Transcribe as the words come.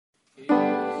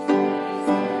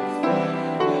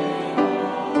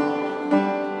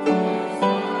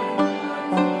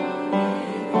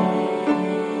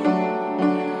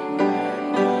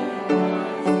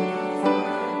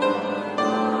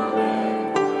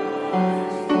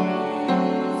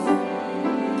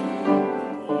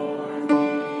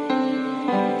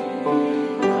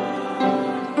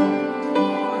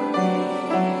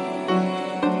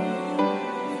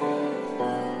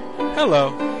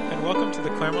Hello, and welcome to the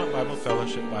Claremont Bible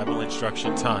Fellowship Bible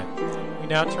Instruction Time. We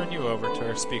now turn you over to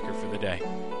our speaker for the day.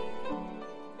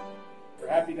 We're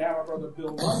happy to have our brother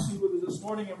Bill Lunsey with us this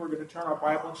morning, and we're going to turn our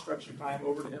Bible Instruction Time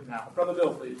over to him now. Brother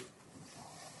Bill, please.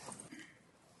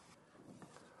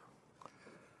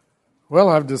 Well,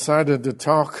 I've decided to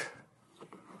talk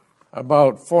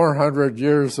about 400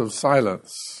 years of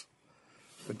silence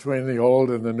between the Old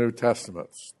and the New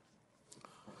Testaments.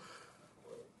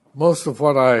 Most of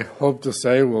what I hope to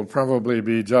say will probably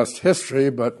be just history,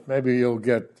 but maybe you'll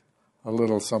get a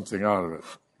little something out of it.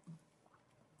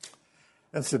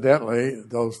 Incidentally,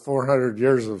 those 400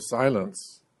 years of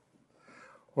silence,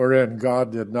 wherein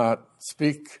God did not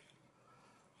speak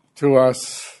to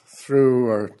us through,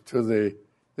 or to the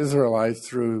Israelites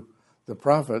through the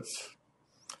prophets,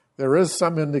 there is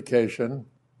some indication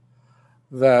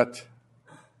that,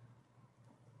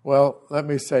 well, let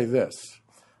me say this.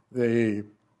 The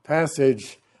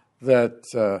passage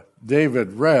that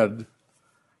David read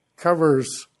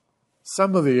covers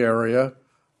some of the area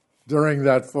during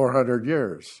that 400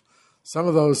 years. Some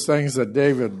of those things that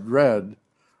David read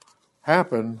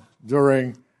happened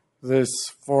during this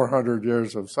 400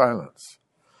 years of silence.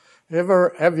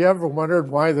 Have you ever wondered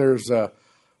why there's a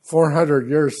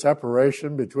 400-year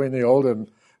separation between the Old and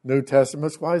New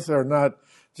Testaments? Why is there not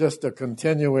just a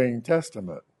continuing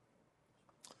testament?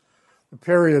 The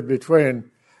period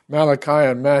between Malachi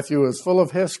and Matthew is full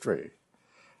of history,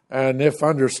 and if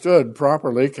understood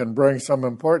properly, can bring some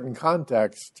important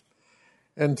context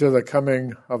into the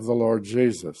coming of the Lord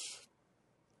Jesus.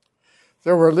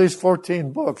 There were at least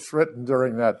 14 books written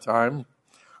during that time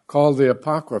called the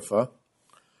Apocrypha.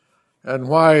 And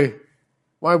why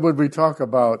would we talk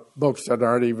about books that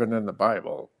aren't even in the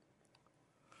Bible?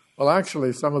 Well,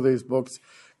 actually, some of these books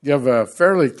give a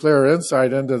fairly clear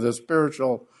insight into the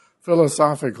spiritual,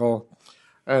 philosophical,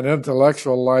 and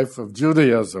intellectual life of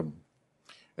Judaism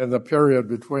in the period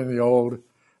between the Old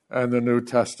and the New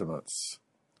Testaments.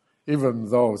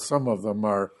 Even though some of them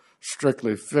are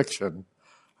strictly fiction,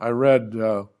 I read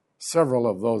several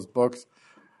of those books,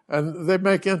 and they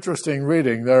make interesting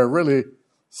reading. They're really,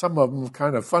 some of them,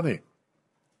 kind of funny.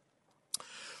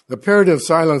 The period of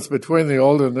silence between the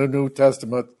Old and the New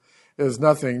Testament is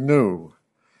nothing new.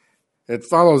 It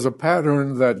follows a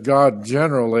pattern that God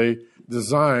generally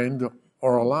designed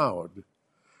or allowed.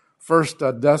 First,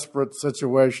 a desperate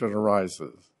situation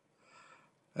arises,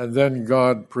 and then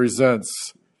God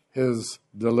presents his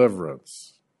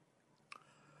deliverance.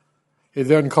 He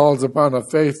then calls upon a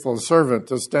faithful servant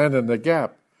to stand in the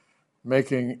gap,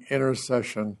 making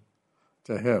intercession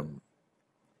to him.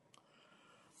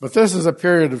 But this is a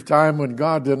period of time when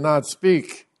God did not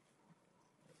speak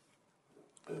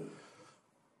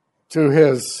to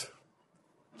his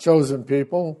chosen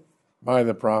people by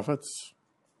the prophets.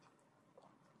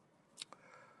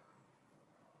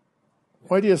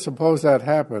 Why do you suppose that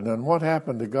happened? And what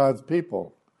happened to God's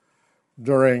people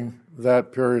during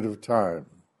that period of time?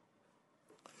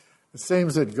 It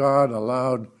seems that God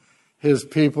allowed his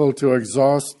people to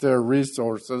exhaust their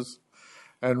resources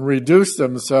and reduce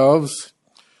themselves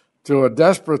to a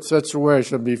desperate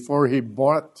situation before he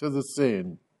brought to the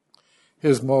scene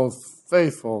his most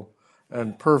faithful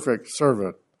and perfect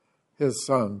servant, his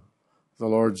Son, the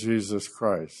Lord Jesus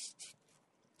Christ.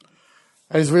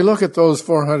 As we look at those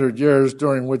 400 years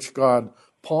during which God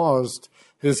paused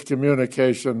his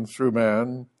communication through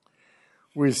man,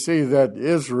 we see that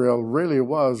Israel really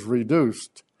was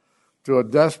reduced to a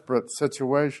desperate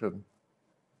situation.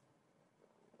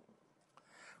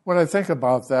 When I think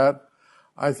about that,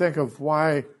 I think of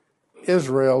why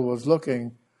Israel was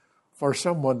looking for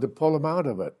someone to pull them out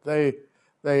of it.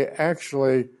 They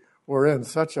actually were in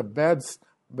such a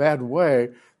bad way.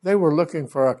 They were looking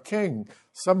for a king,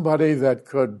 somebody that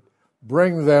could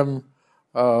bring them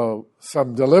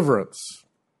some deliverance.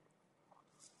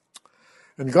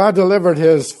 And God delivered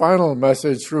his final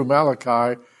message through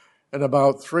Malachi in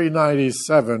about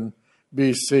 397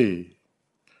 BC.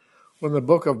 When the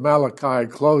book of Malachi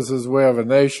closes, we have a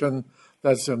nation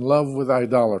that's in love with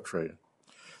idolatry.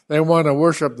 They want to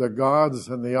worship the gods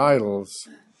and the idols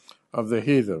of the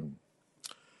heathen.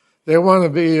 They want to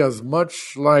be as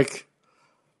much like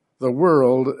the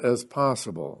world as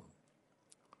possible.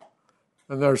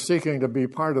 And they're seeking to be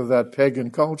part of that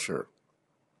pagan culture.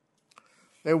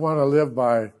 They want to live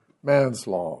by man's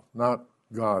law, not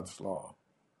God's law.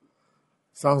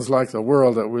 Sounds like the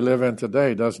world that we live in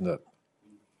today, doesn't it?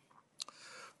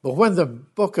 But when the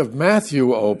book of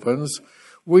Matthew opens,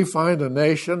 we find a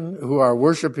nation who are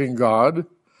worshiping God,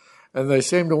 and they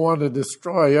seem to want to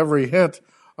destroy every hint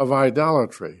of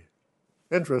idolatry.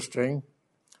 Interesting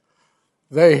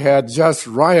They had just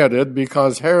rioted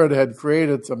because Herod had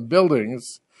created some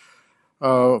buildings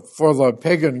for the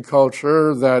pagan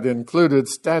culture that included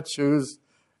statues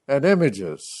and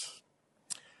images.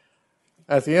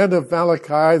 At the end of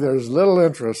Malachi, there's little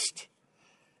interest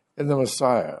in the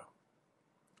Messiah.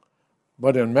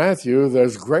 But in Matthew,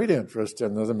 there's great interest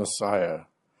in the Messiah.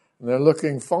 And they're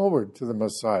looking forward to the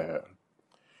Messiah.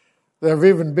 There have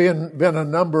even been a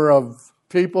number of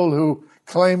people who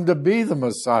claim to be the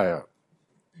Messiah.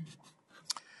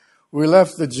 We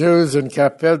left the Jews in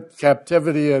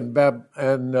captivity in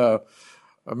Malachi.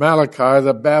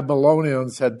 The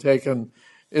Babylonians had taken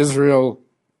Israel,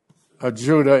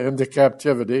 Judah, into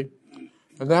captivity,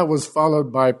 and that was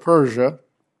followed by Persia.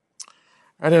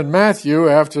 And in Matthew,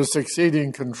 after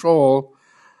succeeding control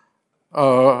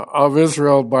of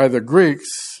Israel by the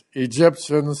Greeks,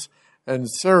 Egyptians, and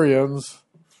Syrians,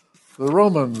 the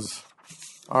Romans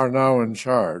are now in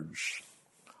charge.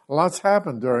 Lots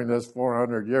happened during this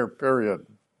 400-year period.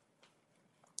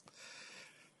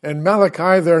 In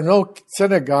Malachi, there are no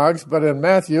synagogues, but in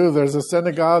Matthew, there's a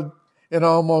synagogue in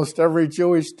almost every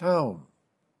Jewish town.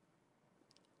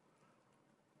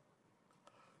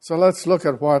 So let's look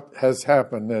at what has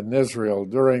happened in Israel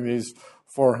during these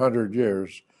 400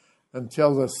 years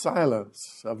until the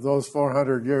silence of those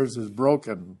 400 years is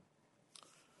broken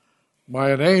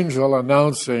by an angel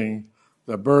announcing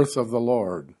the birth of the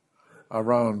Lord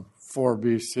around 4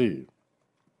 BC.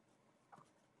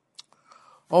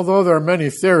 Although there are many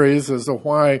theories as to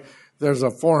why there's a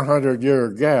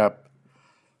 400-year gap,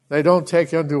 they don't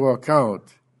take into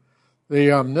account the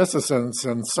omniscience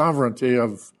and sovereignty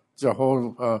of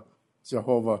Jehovah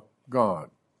God.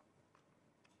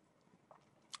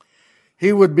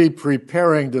 He would be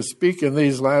preparing to speak in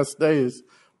these last days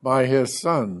by his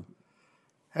Son,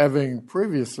 having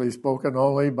previously spoken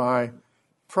only by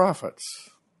prophets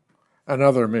and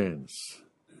other means.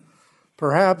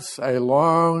 Perhaps a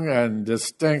long and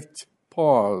distinct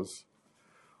pause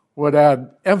would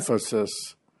add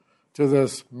emphasis to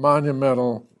this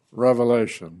monumental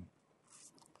revelation.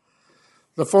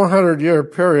 The 400-year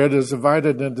period is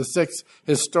divided into 6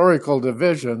 historical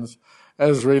divisions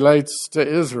as relates to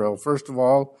Israel. First of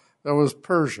all, there was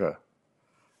Persia,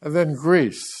 and then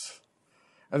Greece,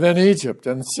 and then Egypt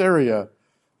and Syria,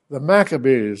 the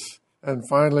Maccabees, and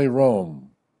finally Rome.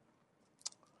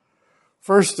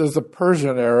 First is the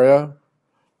Persian area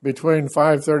between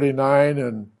 539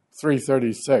 and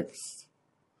 336.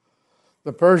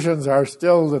 The Persians are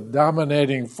still the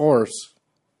dominating force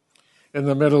in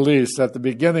the Middle East at the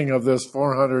beginning of this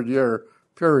 400-year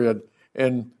period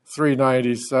in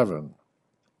 397.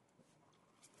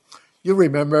 You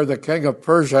remember the king of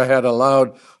Persia had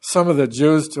allowed some of the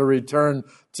Jews to return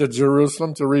to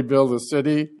Jerusalem to rebuild the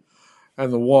city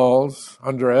and the walls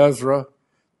under Ezra,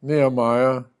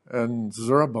 Nehemiah, and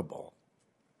Zerubbabel.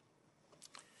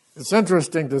 It's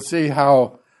interesting to see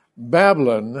how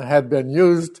Babylon had been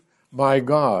used by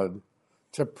God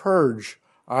to purge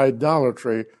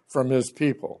idolatry from his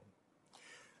people.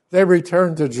 They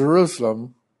returned to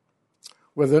Jerusalem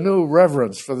with a new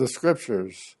reverence for the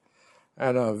Scriptures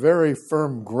and a very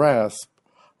firm grasp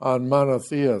on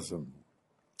monotheism.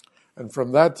 And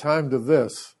from that time to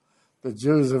this, the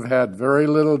Jews have had very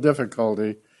little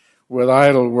difficulty with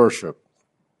idol worship.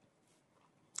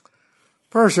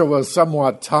 Persia was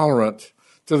somewhat tolerant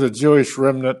to the Jewish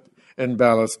remnant in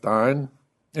Palestine.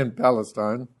 And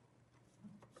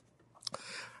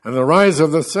the rise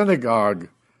of the synagogue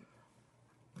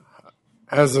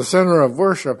as the center of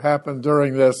worship happened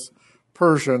during this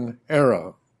Persian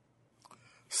era.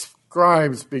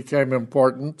 Scribes became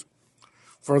important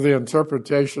for the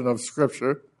interpretation of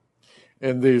Scripture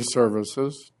in these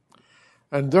services.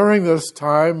 And during this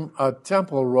time, a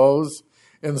temple rose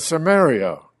in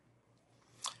Samaria,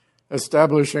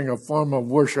 establishing a form of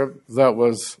worship that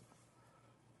was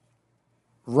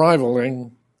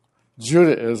rivaling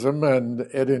Judaism, and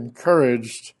it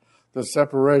encouraged the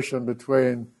separation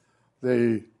between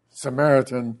the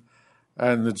Samaritan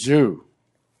and the Jew.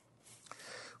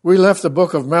 We left the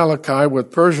book of Malachi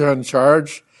with Persia in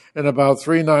charge in about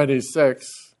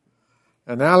 396,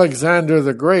 and Alexander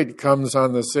the Great comes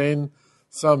on the scene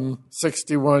some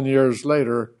 61 years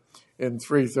later in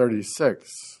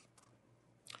 336.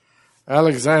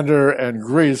 Alexander and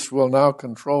Greece will now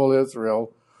control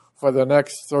Israel for the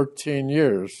next 13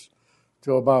 years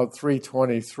to about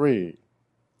 323.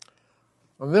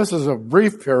 And this is a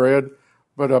brief period,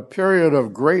 but a period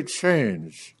of great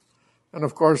change. And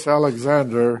of course,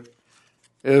 Alexander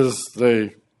is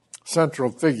the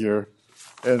central figure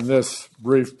in this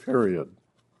brief period.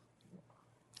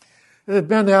 It had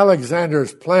been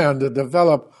Alexander's plan to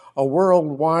develop a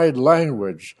worldwide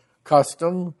language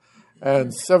custom,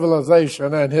 and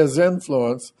civilization, and his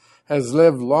influence has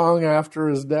lived long after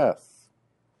his death.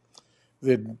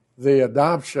 The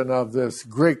adoption of this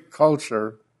Greek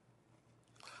culture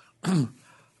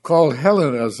called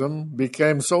Hellenism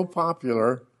became so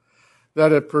popular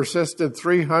that it persisted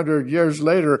 300 years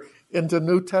later into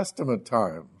New Testament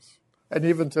times, and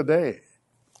even today.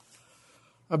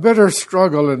 A bitter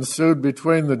struggle ensued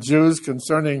between the Jews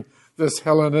concerning this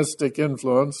Hellenistic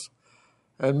influence,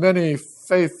 and many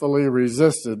faithfully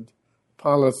resisted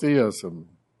polytheism.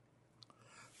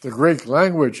 The Greek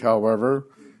language, however,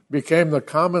 became the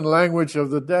common language of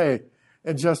the day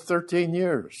in just 13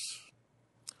 years.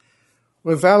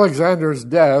 With Alexander's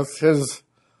death, his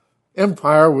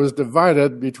empire was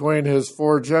divided between his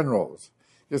 4 generals.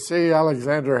 You see,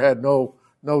 Alexander had no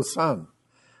son.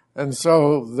 And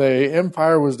so the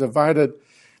empire was divided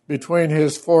between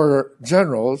his 4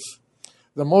 generals.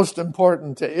 The most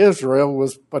important to Israel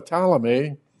was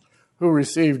Ptolemy, who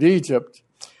received Egypt,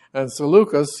 and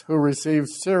Seleucus, who received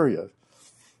Syria.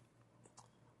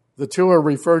 The 2 are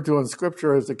referred to in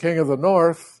Scripture as the king of the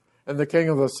north and the king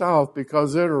of the south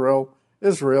because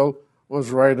Israel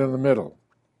was right in the middle.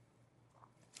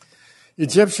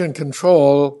 Egyptian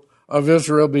control of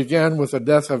Israel began with the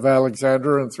death of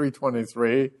Alexander in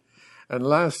 323 and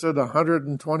lasted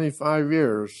 125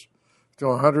 years to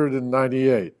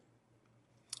 198.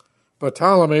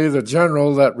 Ptolemy, the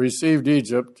general that received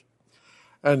Egypt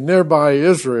and nearby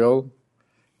Israel,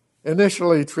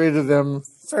 initially treated them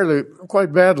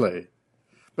quite badly.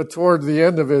 But toward the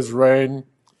end of his reign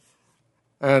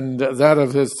and that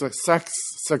of his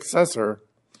successor,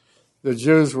 the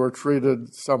Jews were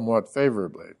treated somewhat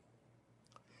favorably.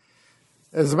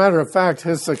 As a matter of fact,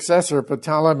 his successor,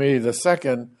 Ptolemy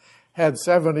II, had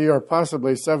 70 or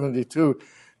possibly 72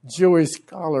 Jewish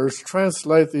scholars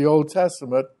translate the Old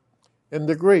Testament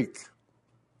into Greek.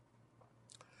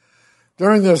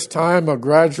 During this time, a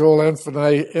gradual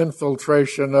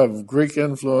infiltration of Greek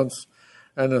influence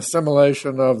and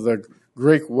assimilation of the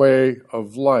Greek way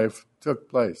of life took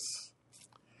place.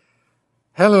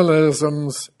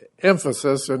 Hellenism's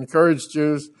emphasis encouraged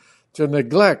Jews to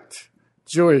neglect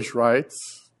Jewish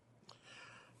rites,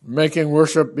 making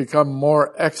worship become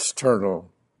more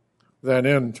external than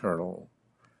internal.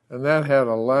 And that had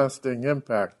a lasting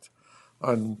impact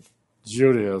on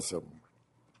Judaism.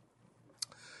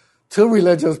 2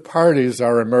 religious parties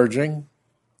are emerging,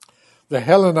 the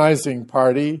Hellenizing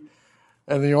party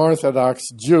and the Orthodox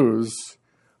Jews,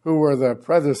 who were the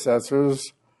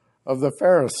predecessors of the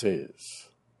Pharisees.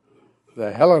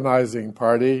 The Hellenizing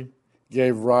party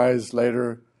gave rise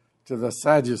later to the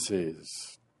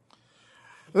Sadducees.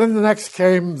 Then the next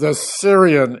came the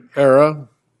Syrian era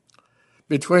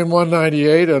between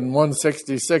 198 and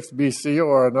 166 BC,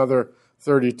 or another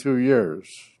 32 years.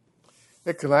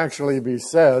 It can actually be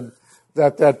said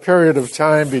that period of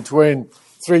time between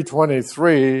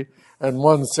 323 and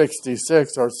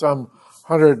 166, or some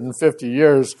 150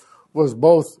 years, was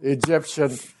both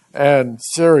Egyptian and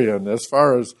Syrian as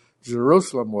far as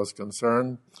Jerusalem was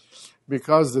concerned,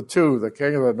 because the 2, the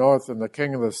king of the north and the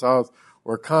king of the south,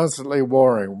 were constantly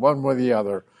warring, one with the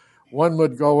other. One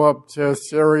would go up to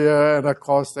Syria, and of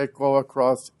course they'd go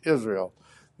across Israel.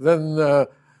 Then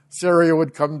Syria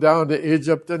would come down to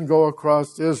Egypt and go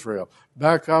across Israel,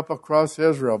 back up across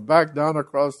Israel, back down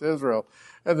across Israel.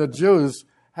 And the Jews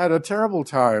had a terrible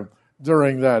time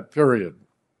during that period.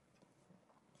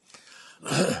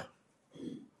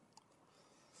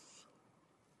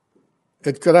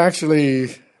 It could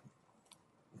actually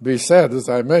be said, as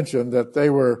I mentioned, that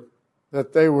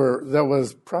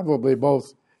was probably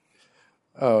both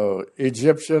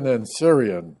Egyptian and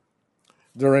Syrian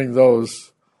during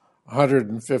those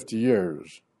 150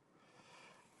 years.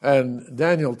 And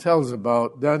Daniel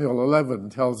 11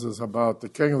 tells us about the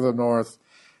king of the north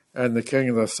and the king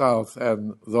of the south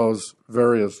and those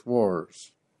various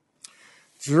wars.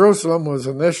 Jerusalem was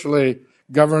initially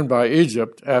governed by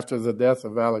Egypt after the death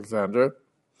of Alexander.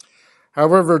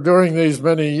 However, during these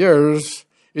many years,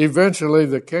 eventually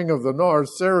the king of the north,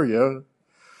 Syria,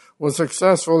 was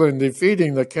successful in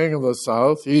defeating the king of the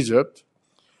south, Egypt,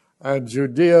 and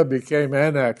Judea became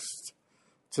annexed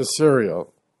to Syria.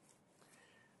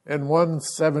 In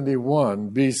 171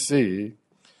 BC,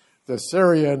 the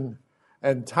Syrian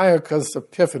Antiochus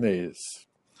Epiphanes,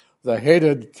 the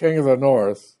hated king of the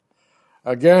north,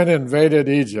 again invaded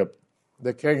Egypt,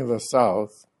 the king of the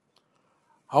south.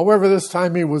 However, this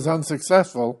time he was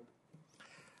unsuccessful,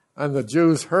 and the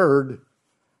Jews heard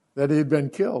that he'd been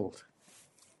killed.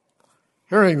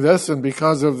 Hearing this, and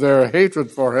because of their hatred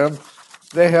for him,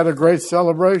 they had a great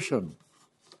celebration.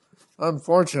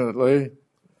 Unfortunately,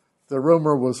 the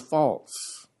rumor was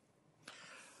false.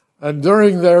 And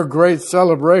during their great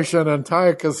celebration,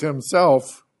 Antiochus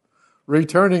himself,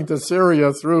 returning to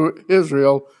Syria through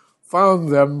Israel, found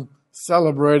them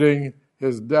celebrating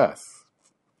his death.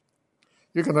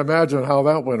 You can imagine how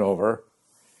that went over.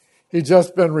 He'd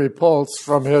just been repulsed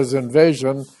from his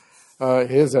invasion,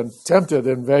 his attempted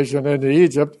invasion into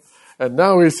Egypt, and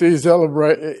now he sees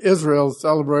Israel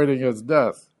celebrating his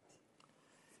death.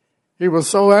 He was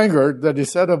so angered that he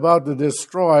set about to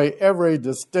destroy every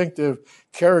distinctive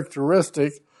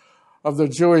characteristic of the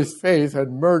Jewish faith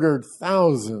and murdered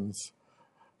thousands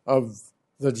of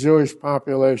the Jewish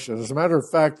population. As a matter of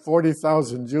fact,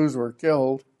 40,000 Jews were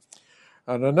killed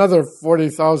and another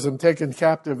 40,000 taken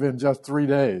captive in just 3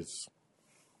 days.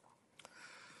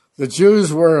 The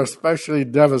Jews were especially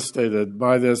devastated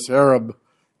by this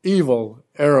evil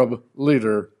Arab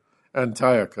leader,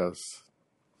 Antiochus,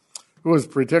 who was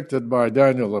predicted by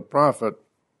Daniel the prophet,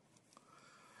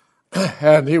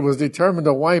 and he was determined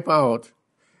to wipe out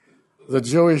the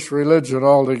Jewish religion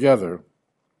altogether.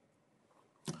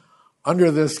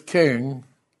 Under this king,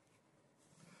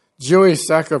 Jewish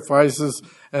sacrifices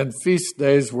and feast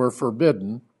days were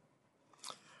forbidden,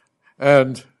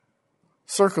 and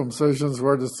circumcisions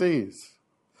were to cease.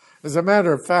 As a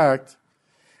matter of fact,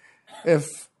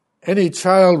 if any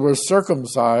child was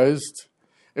circumcised,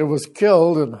 it was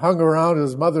killed and hung around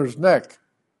his mother's neck,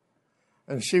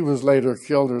 and she was later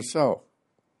killed herself.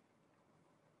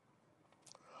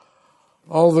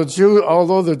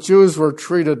 Although the Jews were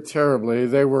treated terribly,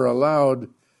 they were allowed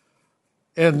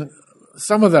in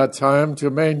some of that time to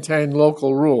maintain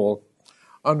local rule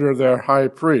under their high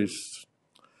priest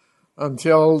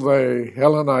until the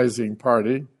Hellenizing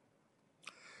party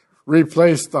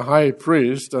replaced the high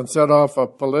priest and set off a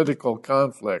political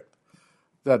conflict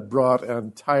that brought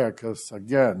Antiochus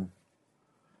again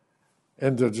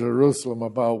into Jerusalem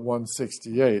about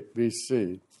 168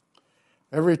 BC.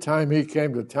 Every time he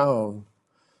came to town,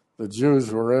 the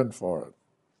Jews were in for it.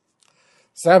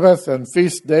 Sabbath and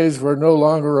feast days were no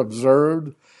longer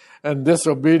observed, and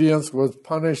disobedience was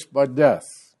punished by death.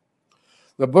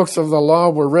 The books of the law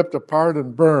were ripped apart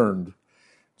and burned.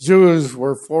 Jews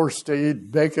were forced to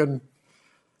eat bacon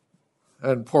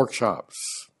and pork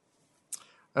chops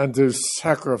and to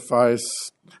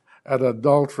sacrifice at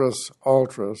adulterous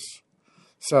altars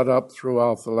set up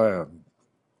throughout the land.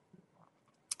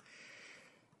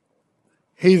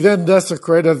 He then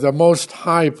desecrated the most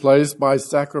high place by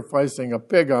sacrificing a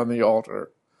pig on the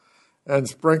altar and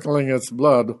sprinkling its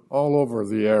blood all over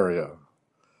the area.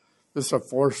 This, of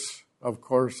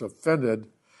course, offended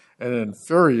and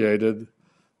infuriated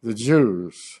the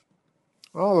Jews.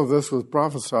 All of this was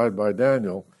prophesied by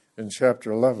Daniel in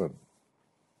chapter 11.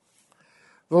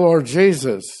 The Lord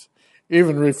Jesus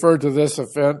even referred to this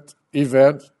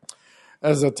event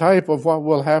as a type of what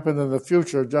will happen in the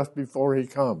future just before he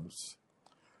comes,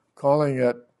 calling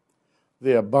it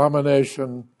the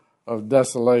abomination of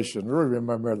desolation. We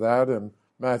remember that in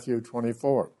Matthew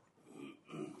 24.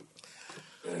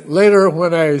 Later,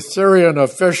 when a Syrian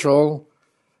official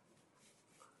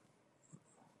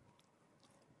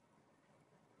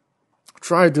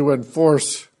tried to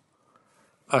enforce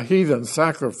a heathen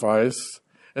sacrifice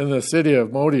in the city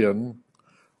of Modian,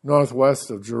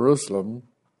 northwest of Jerusalem,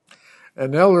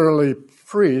 an elderly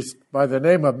priest by the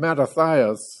name of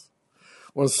Mattathias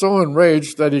was so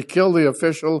enraged that he killed the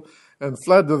official and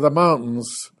fled to the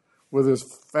mountains with his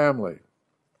family.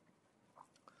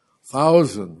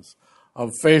 Thousands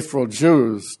of faithful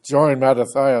Jews joined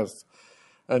Mattathias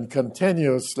and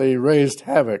continuously raised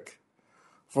havoc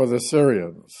for the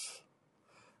Syrians.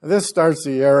 This starts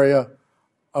the era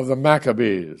of the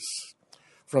Maccabees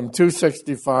from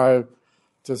 265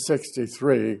 to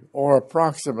 63, or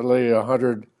approximately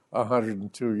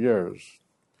 102 years.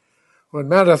 When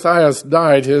Mattathias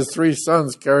died, his 3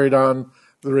 sons carried on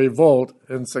the revolt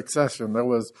in succession. There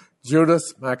was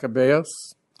Judas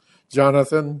Maccabeus,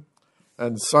 Jonathan,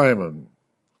 and Simon.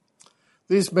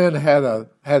 These men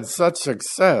had such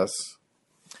success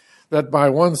that by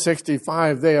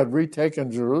 165 they had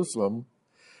retaken Jerusalem,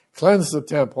 cleansed the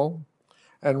temple,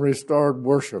 and restored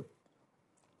worship.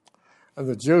 And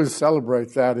the Jews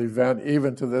celebrate that event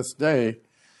even to this day,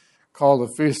 called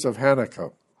the Feast of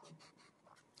Hanukkah.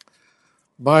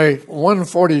 By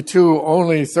 142,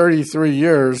 only 33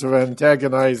 years of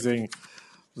antagonizing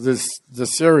the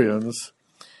Syrians,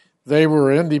 they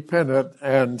were independent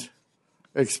and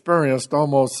experienced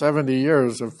almost 70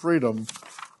 years of freedom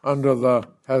under the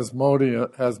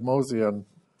Hasmonean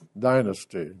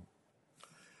dynasty.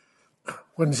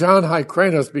 When John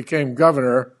Hyrcanus became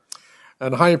governor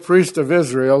and high priest of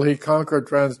Israel, he conquered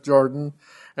Transjordan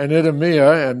and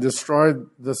Idumea and destroyed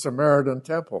the Samaritan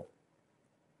temple.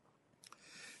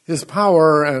 His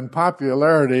power and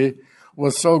popularity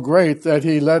was so great that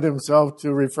he led himself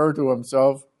to refer to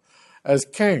himself as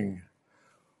king,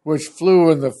 which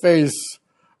flew in the face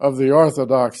of the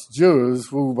Orthodox Jews,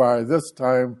 who by this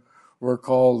time were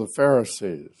called the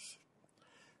Pharisees.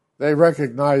 They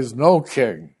recognized no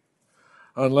king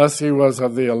unless he was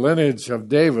of the lineage of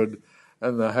David,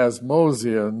 and the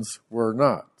Hasmoneans were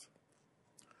not.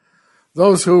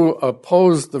 Those who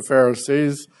opposed the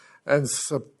Pharisees and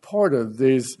supported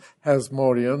these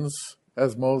Hasmoneans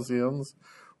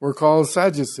were called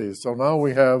Sadducees. So now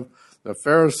we have the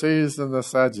Pharisees and the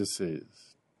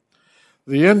Sadducees.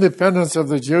 The independence of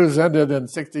the Jews ended in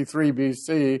 63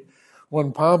 BC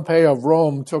when Pompey of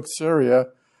Rome took Syria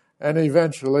and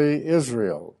eventually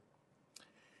Israel.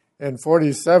 In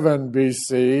 47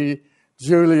 BC,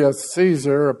 Julius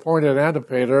Caesar appointed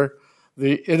Antipater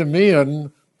the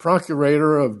Idumean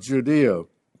procurator of Judea.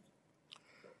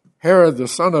 Herod, the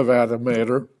son of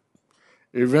Antipater,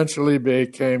 eventually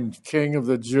became king of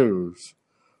the Jews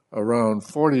around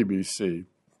 40 BC.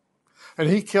 And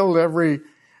he killed every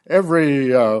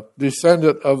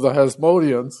descendant of the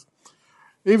Hasmoneans,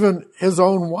 even his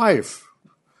own wife,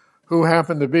 who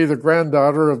happened to be the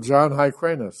granddaughter of John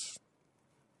Hyrcanus.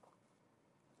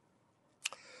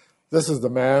 This is the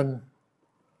man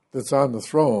that's on the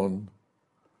throne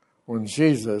when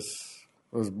Jesus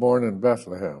was born in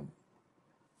Bethlehem.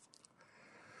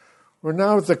 We're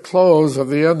now at the close of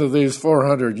the end of these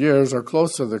 400 years, or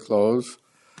close to the close,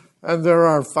 and there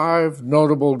are 5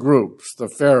 notable groups. The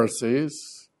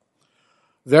Pharisees.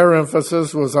 Their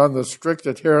emphasis was on the strict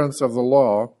adherence of the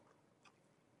law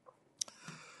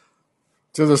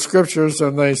to the scriptures,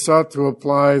 and they sought to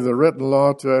apply the written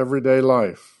law to everyday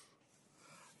life.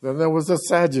 Then there was the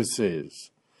Sadducees.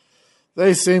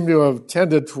 They seem to have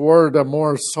tended toward a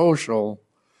more social,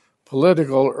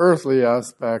 political, earthly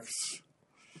aspects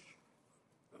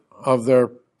of their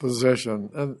position,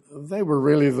 and they were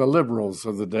really the liberals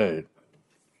of the day.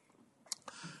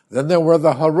 Then there were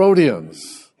the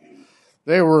Herodians.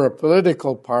 They were a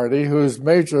political party whose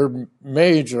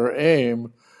major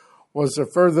aim was to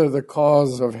further the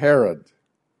cause of Herod.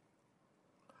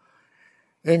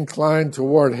 Inclined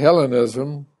toward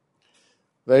Hellenism,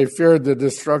 they feared the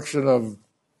destruction of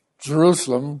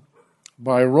Jerusalem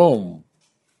by Rome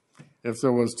if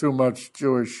there was too much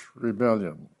Jewish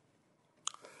rebellion.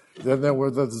 Then there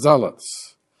were the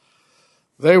Zealots.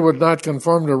 They would not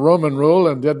conform to Roman rule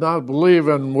and did not believe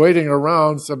in waiting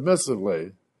around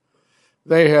submissively.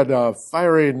 They had a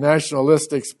fiery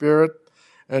nationalistic spirit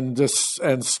and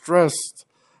stressed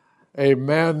a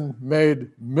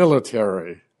man-made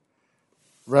military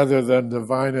rather than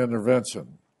divine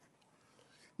intervention.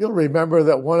 You'll remember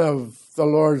that one of the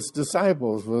Lord's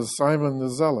disciples was Simon the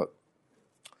Zealot.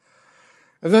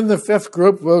 And then the 5th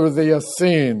group were the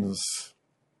Essenes,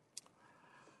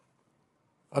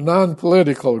 a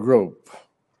non-political group.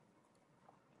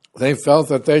 They felt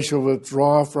that they should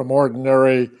withdraw from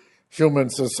ordinary human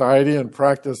society and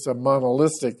practice a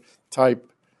monolithic type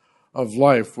of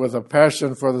life with a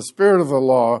passion for the spirit of the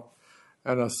law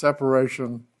and a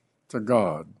separation to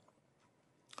God.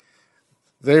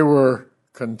 They were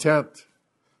content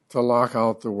to lock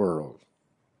out the world.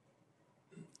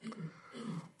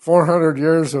 400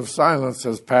 years of silence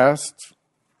has passed,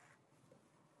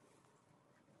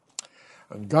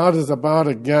 and God is about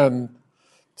again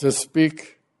to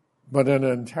speak, but in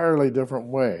an entirely different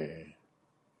way.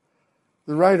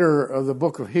 The writer of the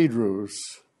book of Hebrews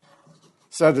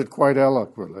said it quite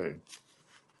eloquently.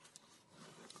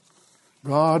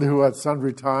 God, who at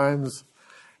sundry times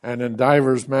and in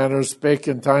divers manners spake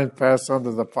in times past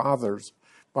unto the fathers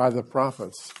by the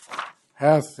prophets,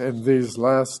 hath in these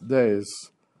last days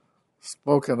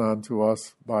spoken unto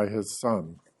us by his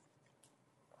Son.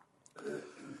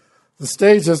 The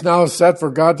stage is now set for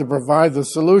God to provide the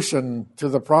solution to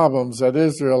the problems that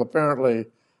Israel apparently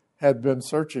had been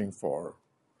searching for.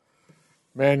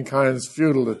 Mankind's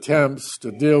futile attempts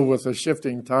to deal with the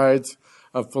shifting tides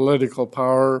of political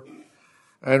power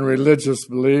and religious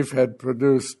belief had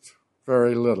produced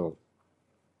very little.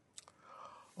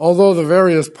 Although the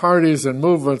various parties and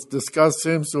movements discussed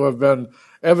seems to have been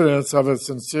evidence of a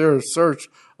sincere search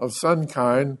of some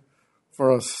kind for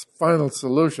a final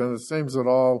solution, it seems that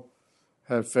all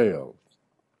have failed.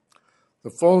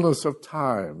 The fullness of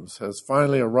times has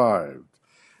finally arrived,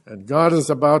 and God is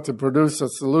about to produce a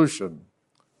solution.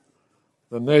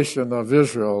 The nation of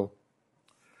Israel,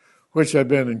 which had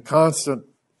been constant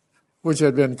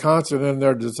in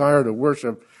their desire to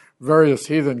worship various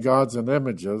heathen gods and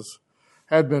images,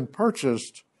 had been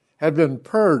purged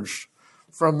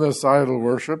from this idol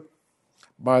worship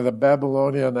by the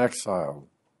Babylonian exile.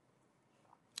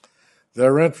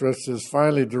 Their interest is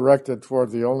finally directed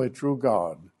toward the only true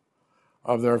God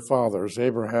of their fathers,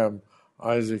 Abraham,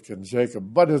 Isaac, and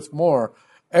Jacob. But it's more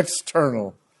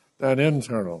external than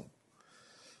internal.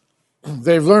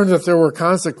 They've learned that there were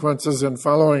consequences in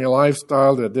following a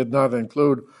lifestyle that did not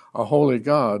include a holy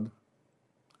God,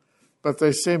 but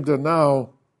it seemed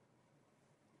now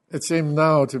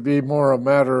to be more a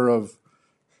matter of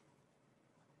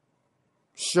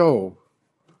show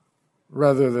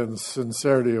rather than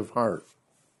sincerity of heart.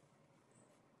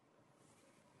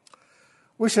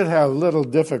 We should have little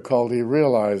difficulty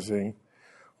realizing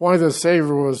why the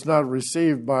Savior was not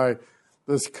received by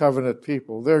this covenant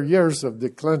people. Their years of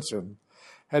declension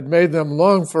had made them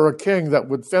long for a king that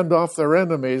would fend off their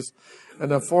enemies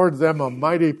and afford them a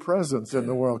mighty presence in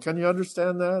the world. Can you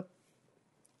understand that?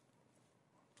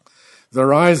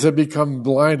 Their eyes had become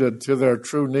blinded to their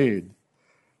true need,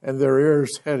 and their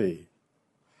ears heady,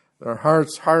 their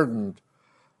hearts hardened,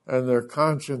 and their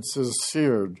consciences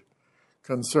seared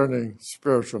concerning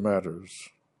spiritual matters.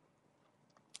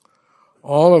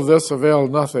 All of this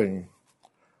availed nothing,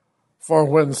 for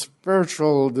when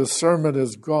spiritual discernment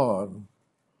is gone,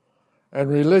 and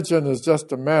religion is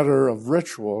just a matter of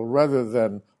ritual rather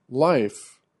than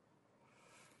life,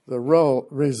 the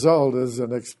result is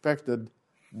an expected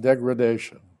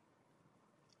degradation.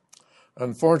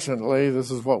 Unfortunately,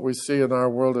 this is what we see in our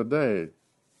world today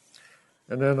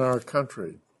and in our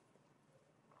country.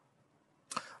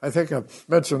 I think I've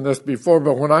mentioned this before,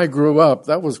 but when I grew up,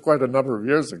 that was quite a number of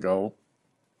years ago,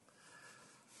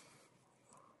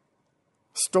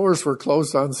 stores were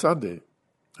closed on Sunday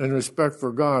in respect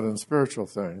for God and spiritual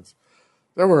things.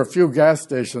 There were a few gas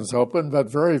stations open,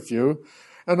 but very few,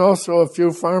 and also a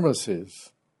few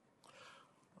pharmacies.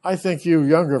 I think you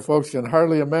younger folks can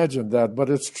hardly imagine that, but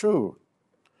it's true.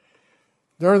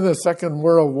 During the Second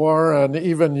World War and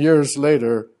even years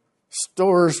later,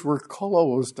 stores were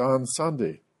closed on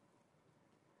Sunday.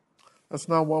 That's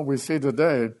not what we see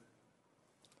today.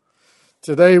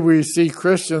 Today we see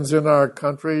Christians in our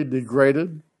country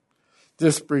degraded,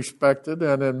 disrespected,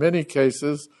 and in many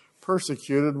cases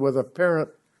persecuted with apparent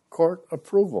court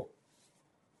approval.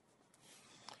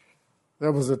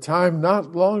 There was a time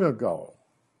not long ago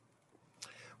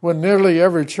when nearly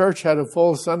every church had a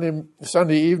full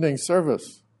Sunday evening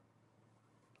service.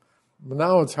 But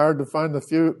now it's hard to find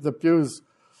the pews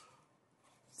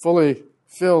fully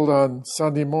filled on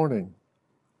Sunday morning.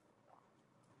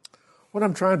 What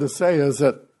I'm trying to say is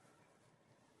that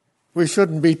we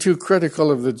shouldn't be too critical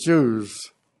of the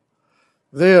Jews.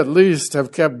 They at least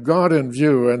have kept God in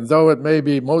view, and though it may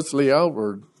be mostly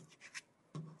outward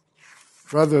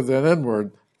rather than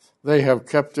inward, they have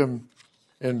kept him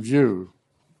in view.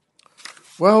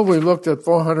 Well, we looked at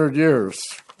 400 years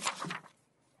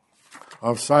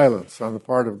of silence on the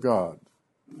part of God.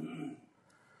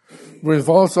 We've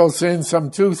also seen some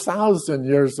 2,000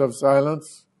 years of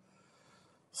silence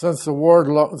since the Lord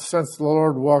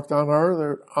walked on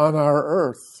our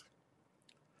earth,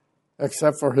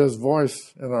 except for his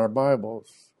voice in our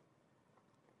Bibles.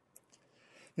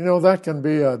 You know, that can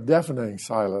be a deafening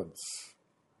silence.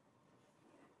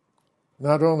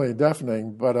 Not only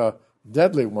deafening, but a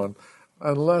deadly one,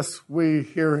 unless we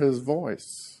hear his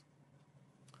voice.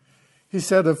 He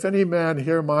said, if any man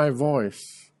hear my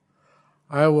voice,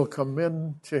 I will come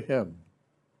in to him.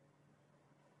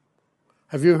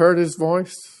 Have you heard his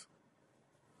voice?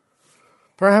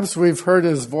 Perhaps we've heard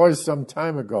his voice some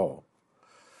time ago,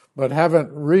 but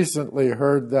haven't recently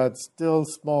heard that still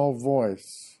small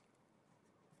voice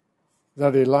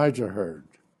that Elijah heard,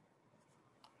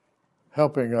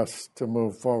 helping us to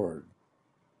move forward.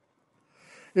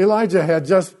 Elijah had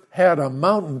just had a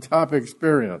mountaintop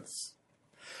experience,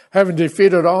 having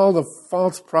defeated all the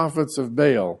false prophets of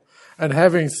Baal and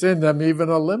having seen them even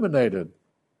eliminated.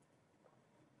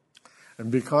 And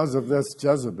because of this,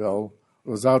 Jezebel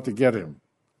was out to get him,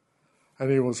 and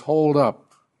he was holed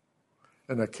up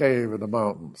in a cave in the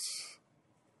mountains.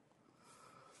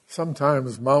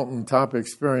 Sometimes mountaintop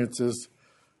experiences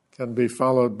can be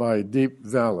followed by deep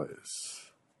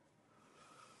valleys.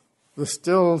 The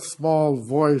still small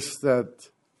voice that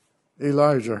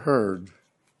Elijah heard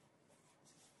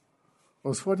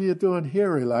was, what are you doing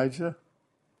here, Elijah?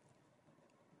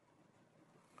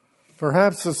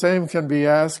 Perhaps the same can be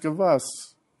asked of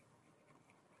us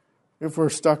if we're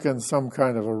stuck in some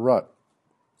kind of a rut.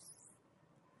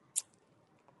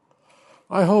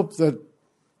 I hope that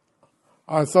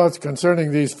our thoughts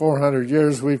concerning these 400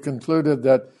 years, we've concluded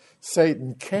that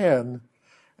Satan can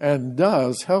and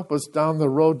does help us down the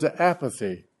road to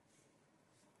apathy,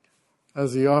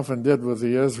 as he often did with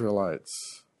the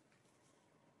Israelites.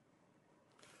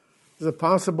 Is it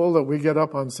possible that we get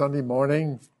up on Sunday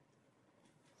morning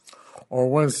or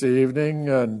Wednesday evening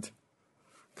and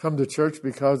come to church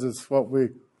because it's what we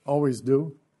always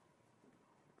do,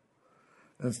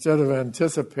 instead of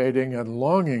anticipating and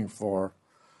longing for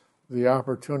the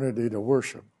opportunity to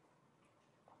worship?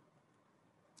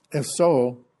 If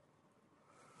so,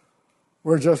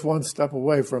 we're just one step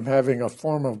away from having a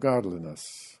form of godliness.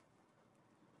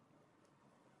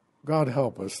 God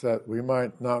help us that we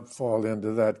might not fall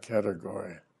into that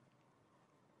category.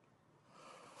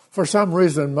 For some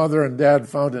reason, Mother and Dad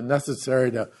found it necessary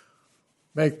to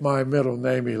make my middle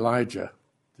name Elijah.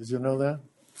 Did you know that?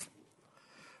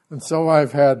 And so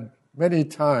I've had many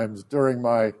times during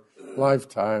my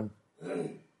lifetime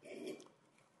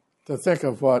to think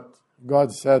of what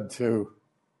God said to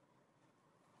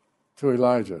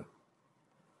Elijah.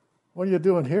 What are you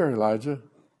doing here, Elijah?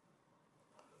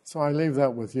 So I leave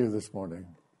that with you this morning.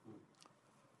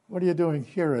 What are you doing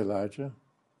here, Elijah?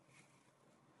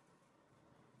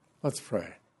 Let's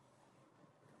pray.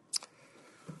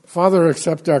 Father,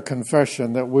 accept our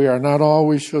confession that we are not all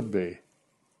we should be,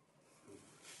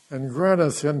 and grant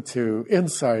us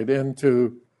insight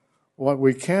into what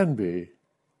we can be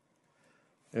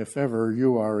if ever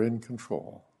you are in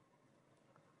control.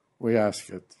 We ask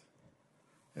it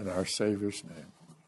in our Savior's name.